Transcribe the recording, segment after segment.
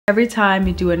Every time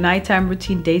you do a nighttime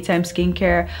routine, daytime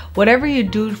skincare, whatever you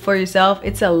do for yourself,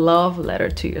 it's a love letter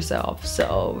to yourself.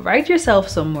 So write yourself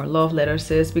some more love letters,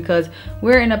 sis, because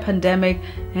we're in a pandemic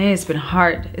and it's been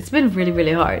hard. It's been really,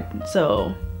 really hard.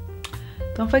 So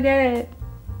don't forget it,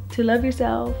 to love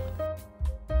yourself.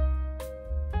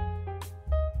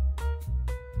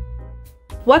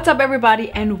 What's up everybody,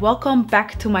 and welcome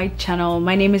back to my channel.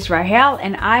 My name is Rahel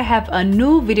and I have a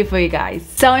new video for you guys.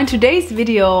 So in today's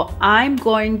video, I'm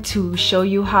going to show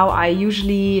you how I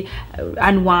usually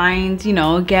unwind, you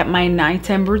know, get my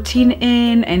nighttime routine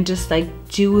in and just like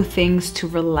do things to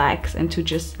relax and to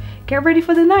just get ready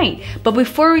for the night. But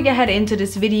before we get head into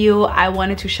this video, I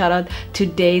wanted to shout out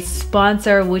today's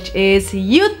sponsor, which is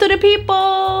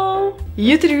Youthtothepeople.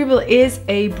 Youthtothepeople is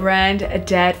a brand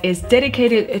that is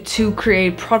dedicated to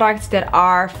create products that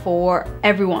are for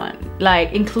everyone,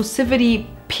 like inclusivity,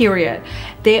 period.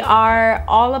 They are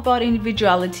all about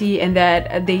individuality, and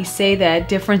that they say that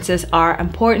differences are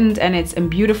important and it's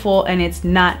beautiful and it's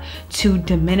not to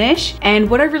diminish. And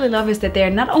what I really love is that they're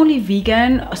not only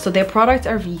vegan, so their products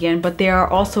are vegan, but they are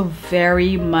also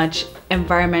very much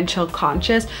environmental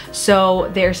conscious, so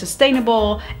they're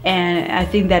sustainable, and I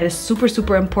think that is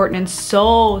super important and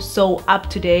so up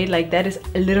to date. Like that is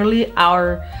literally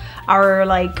our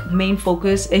like main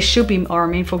focus. It should be our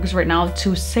main focus right now,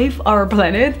 to save our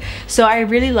planet. So I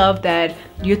really love that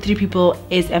Youthtothepeople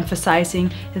is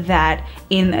emphasizing that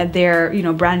in their, you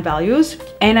know, brand values.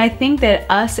 And I think that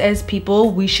us as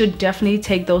people, we should definitely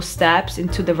take those steps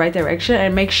into the right direction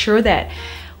and make sure that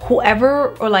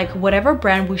whoever or like whatever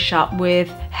brand we shop with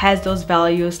has those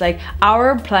values. Like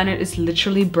our planet is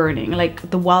literally burning, like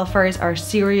the wildfires are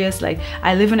serious. Like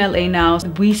I live in LA now,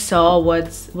 we saw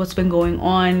what's been going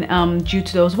on due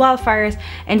to those wildfires,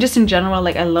 and just in general,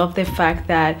 like I love the fact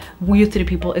that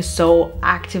Youthtothepeople is so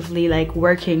actively like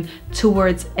working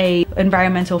towards a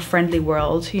environmental friendly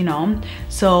world, you know.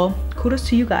 So kudos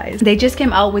to you guys. They just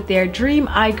came out with their Dream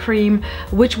Eye Cream,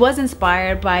 which was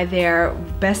inspired by their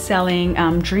best-selling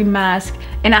Dream Mask,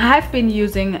 and I have been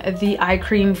using the eye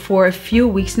cream for a few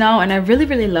weeks now and I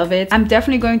really love it. I'm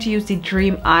definitely going to use the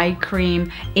Dream Eye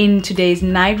Cream in today's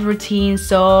night routine,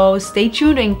 so stay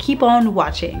tuned and keep on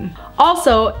watching.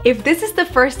 Also, if this is the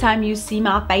first time you see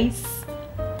my face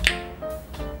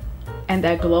and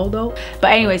that glow though,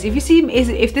 but anyways, if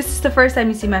this is the first time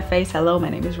you see my face, hello, my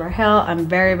name is Rahel. I'm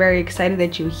very excited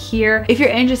that you're here. If you're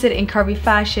interested in curvy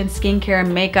fashion, skincare,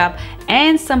 makeup,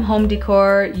 and some home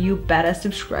decor, you better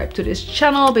subscribe to this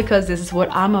channel, because this is what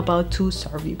I'm about to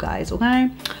serve you guys, okay?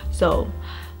 So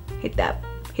hit that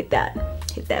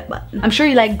button. I'm sure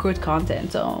you like good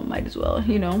content, so might as well,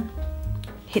 you know,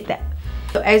 hit that.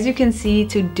 So as you can see,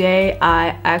 today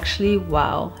I actually,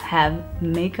 wow, have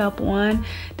makeup on.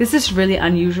 This is really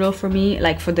unusual for me,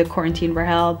 like for the quarantine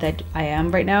Rahel that I am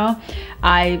right now.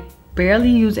 I barely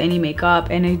use any makeup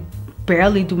and I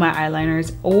barely do my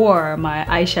eyeliners or my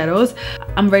eyeshadows.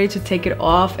 I'm ready to take it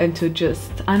off and to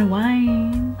just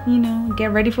unwind, you know,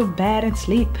 get ready for bed and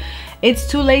sleep. It's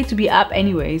too late to be up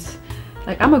anyways.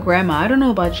 Like I'm a grandma, I don't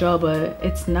know about y'all, but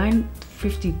it's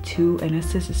 9:52 and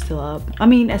sis is still up. I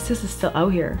mean, sis is still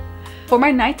out here. For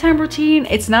my nighttime routine,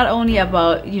 it's not only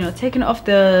about, you know, taking off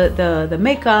the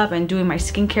makeup and doing my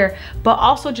skincare, but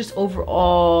also just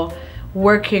overall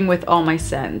working with all my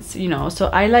scents, you know. So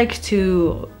I like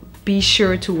to be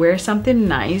sure to wear something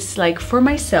nice, like for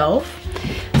myself.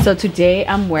 So today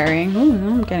I'm wearing,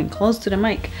 I'm getting close to the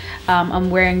mic. I'm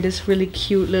wearing this really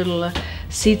cute little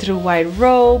see-through white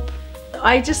robe.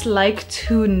 I just like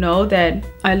to know that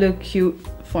I look cute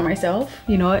for myself,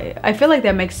 you know. I feel like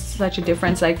that makes such a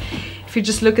difference. Like if you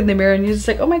just look in the mirror and you're just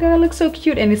like, oh my god, I look so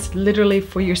cute, and it's literally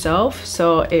for yourself,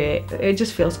 so it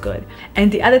just feels good.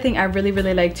 And the other thing I really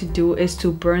like to do is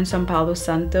to burn some Palo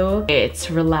Santo.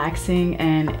 It's relaxing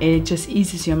and it just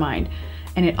eases your mind,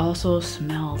 and it also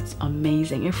smells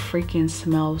amazing. It freaking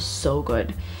smells so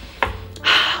good.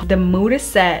 The mood is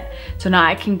set, so now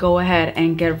I can go ahead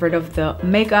and get rid of the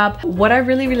makeup. What I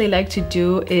really like to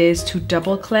do is to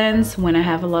double cleanse when I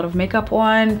have a lot of makeup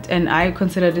on, and I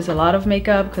consider this a lot of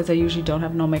makeup because I usually don't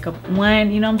have no makeup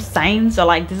on, you know what I'm saying? So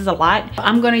like this is a lot.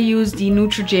 I'm gonna use the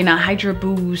Neutrogena Hydra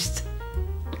Boost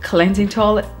cleansing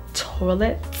toilet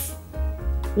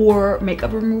or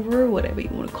makeup remover, whatever you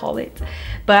want to call it.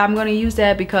 But I'm gonna use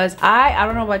that because I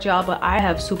don't know about y'all, but I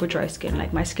have super dry skin.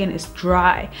 Like my skin is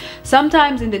dry.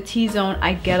 Sometimes in the T-zone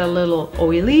I get a little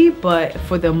oily, but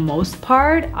for the most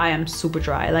part I am super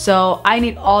dry. Like, so I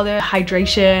need all the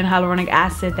hydration, hyaluronic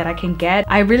acid that I can get.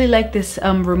 I really like this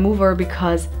remover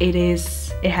because it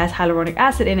has hyaluronic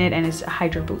acid in it and it's a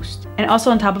Hydra Boost. And also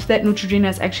on top of that, Neutrogena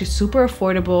is actually super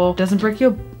affordable, doesn't break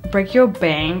your break your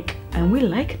bank, and we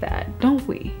like that, don't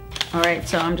we? All right,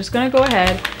 so I'm just gonna go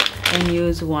ahead and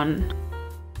use one.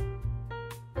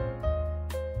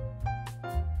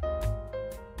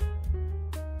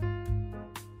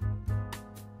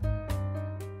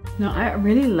 No, I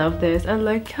really love this. I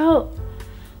like how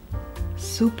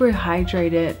super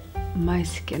hydrated my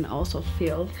skin also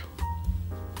feels.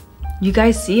 You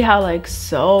guys see how like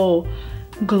so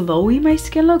glowy my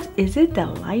skin looks? Is it the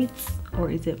lights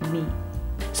or is it me?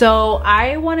 So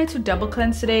I wanted to double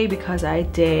cleanse today because I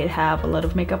did have a lot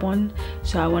of makeup on,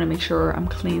 so I want to make sure I'm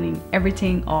cleaning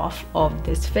everything off of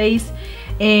this face.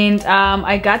 And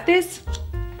I got this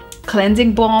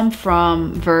cleansing balm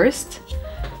from Versed,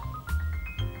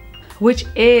 which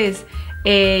is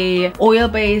a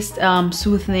oil-based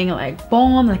soothing like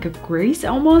balm, like a grease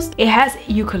almost. It has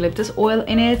eucalyptus oil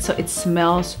in it, so it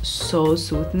smells so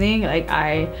soothing. Like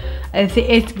I think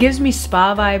it gives me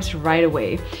spa vibes right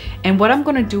away. And what I'm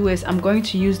gonna do is I'm going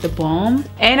to use the balm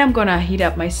and I'm gonna heat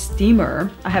up my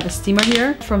steamer. I have a steamer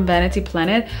here from Vanity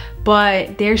Planet,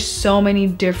 but there's so many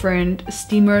different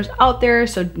steamers out there,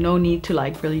 so no need to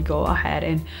like really go ahead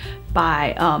and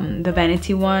buy the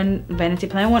Vanity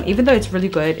Planet one, even though it's really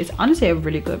good. It's honestly a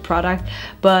really good product.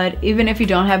 But even if you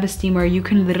don't have a steamer, you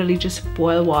can literally just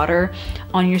boil water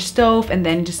on your stove and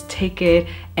then just take it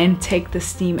and take the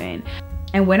steam in.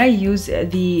 And when I use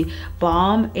the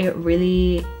balm, it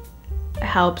really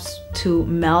helps to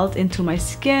melt into my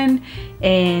skin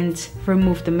and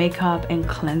remove the makeup and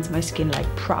cleanse my skin like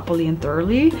properly and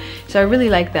thoroughly. So I really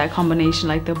like that combination,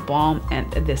 like the balm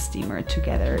and the steamer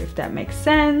together, if that makes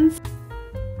sense.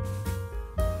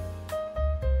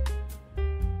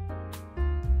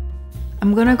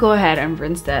 I'm gonna go ahead and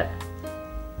rinse that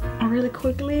really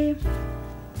quickly.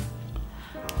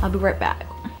 I'll be right back.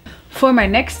 For my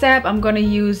next step, I'm gonna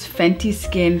use Fenty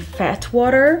Skin Fat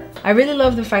Water. I really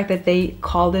love the fact that they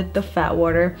called it the Fat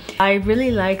Water. I really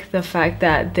like the fact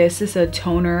that this is a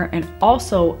toner and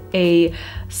also a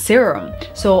serum.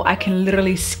 So I can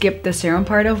literally skip the serum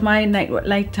part of my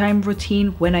nighttime routine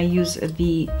when I use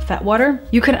the Fat Water.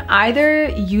 You can either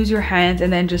use your hands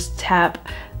and then just tap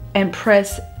and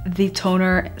press the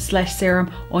toner slash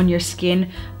serum on your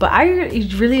skin, but I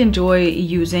really enjoy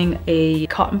using a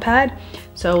cotton pad,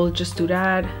 so we'll just do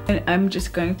that. And I'm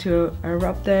just going to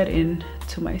rub that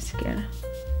into my skin.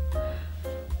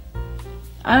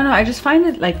 I don't know, I just find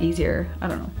it like easier. I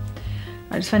don't know,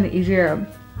 I just find it easier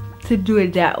to do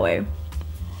it that way.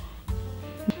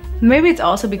 Maybe it's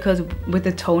also because with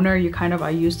the toner you kind of are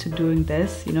used to doing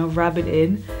this, you know, rub it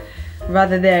in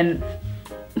rather than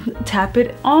tap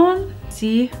it on.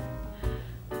 See,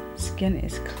 skin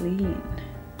is clean.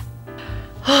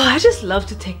 Oh, I just love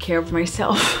to take care of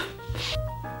myself.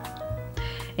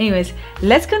 Anyways,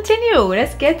 let's continue.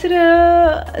 Let's get to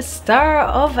the star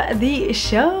of the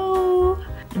show,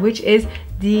 which is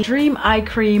the Dream Eye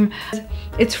Cream.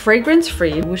 It's fragrance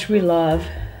free, which we love.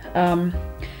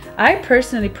 I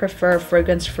personally prefer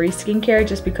fragrance free skincare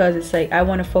just because it's like I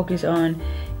want to focus on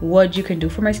what you can do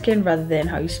for my skin rather than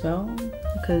how you smell.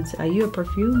 Because are you a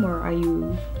perfume or are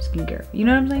you skincare? You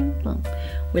know what I'm saying? Well,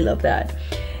 we love that.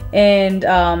 And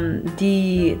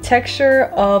the texture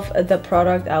of the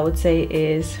product, I would say,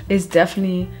 is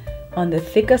definitely on the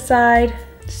thicker side.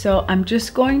 So I'm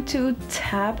just going to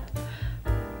tap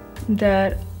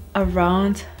that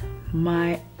around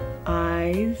my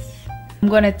eyes. I'm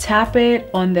gonna tap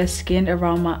it on the skin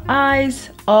around my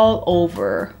eyes, all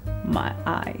over my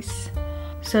eyes.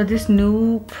 So this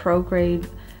new pro-grade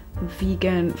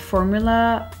vegan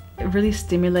formula, it really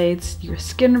stimulates your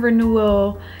skin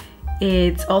renewal.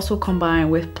 It's also combined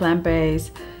with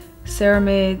plant-based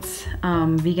ceramides,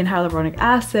 vegan hyaluronic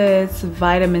acids,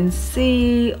 vitamin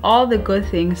C, all the good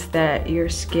things that your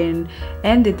skin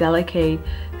and the delicate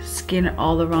skin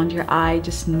all around your eye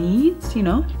just needs, you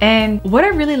know. And what I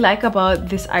really like about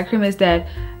this eye cream is that,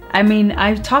 I mean,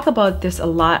 I've talked about this a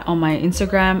lot on my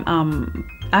Instagram.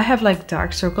 I have like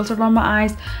dark circles around my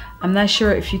eyes. I'm not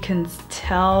sure if you can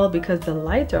tell because the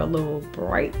lights are a little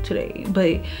bright today,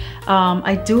 but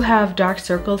I do have dark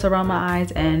circles around my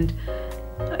eyes, and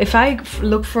if I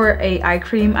look for a eye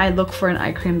cream, I look for an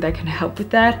eye cream that can help with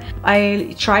that.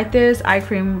 I tried this eye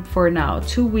cream for now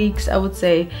 2 weeks, I would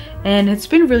say, and it's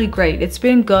been really great. It's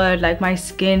been good. Like, my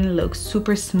skin looks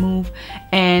super smooth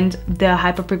and the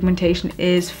hyperpigmentation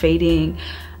is fading.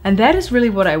 And that is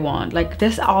really what I want. Like,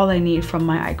 that's all I need from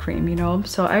my eye cream, you know?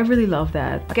 So I really love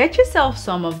that. Get yourself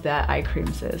some of that eye cream,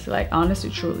 sis. Like, honestly,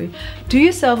 truly. Do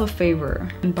yourself a favor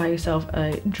and buy yourself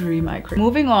a dream eye cream.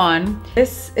 Moving on.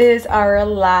 This is our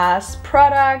last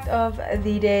product of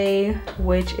the day,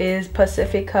 which is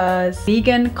Pacifica's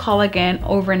Vegan Collagen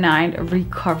Overnight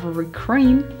Recovery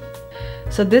Cream.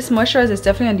 So this moisturizer is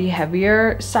definitely on the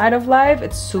heavier side of life.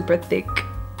 It's super thick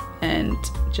and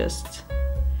just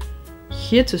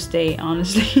here to stay,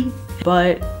 honestly.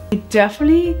 But it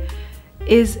definitely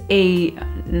is a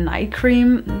night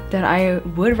cream that I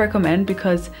would recommend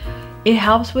because it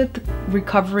helps with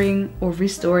recovering or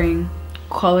restoring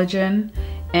collagen.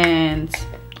 And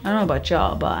I don't know about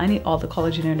y'all, but I need all the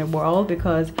collagen in the world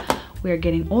because we are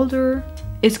getting older.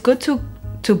 It's good to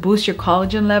boost your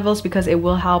collagen levels because it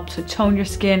will help to tone your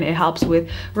skin. It helps with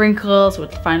wrinkles,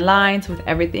 with fine lines, with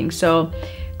everything. So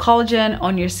collagen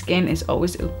on your skin is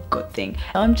always a good thing.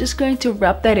 I'm just going to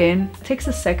rub that in. It takes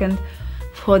a second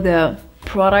for the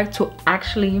product to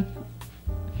actually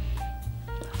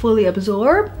fully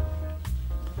absorb,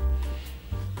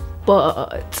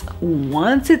 but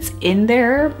once it's in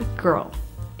there, girl,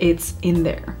 it's in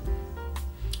there.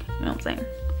 You know what I'm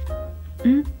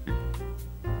saying?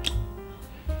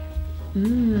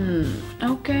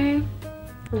 Okay.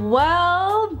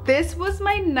 Well, this was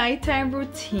my nighttime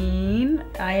routine.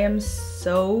 I am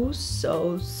so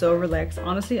relaxed.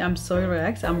 Honestly, I'm so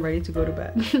relaxed. I'm ready to go to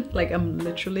bed. Like, I'm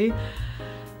literally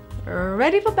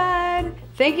ready for bed.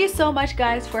 Thank you so much,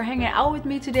 guys, for hanging out with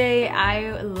me today.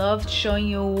 I loved showing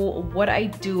you what I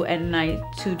do at night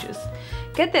to just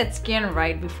get that skin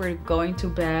right before going to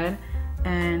bed,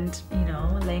 and, you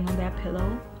know, laying on that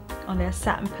pillow, on that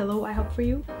satin pillow I hope for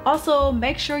you. Also,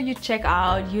 make sure you check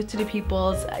out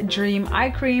Youthtothepeople's Dream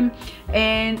Eye Cream,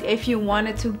 and if you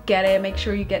wanted to get it, make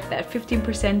sure you get that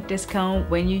 15% discount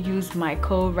when you use my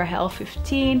code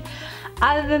Rahel15.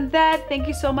 Other than that, thank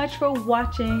you so much for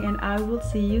watching, and I will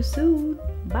see you soon.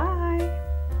 Bye.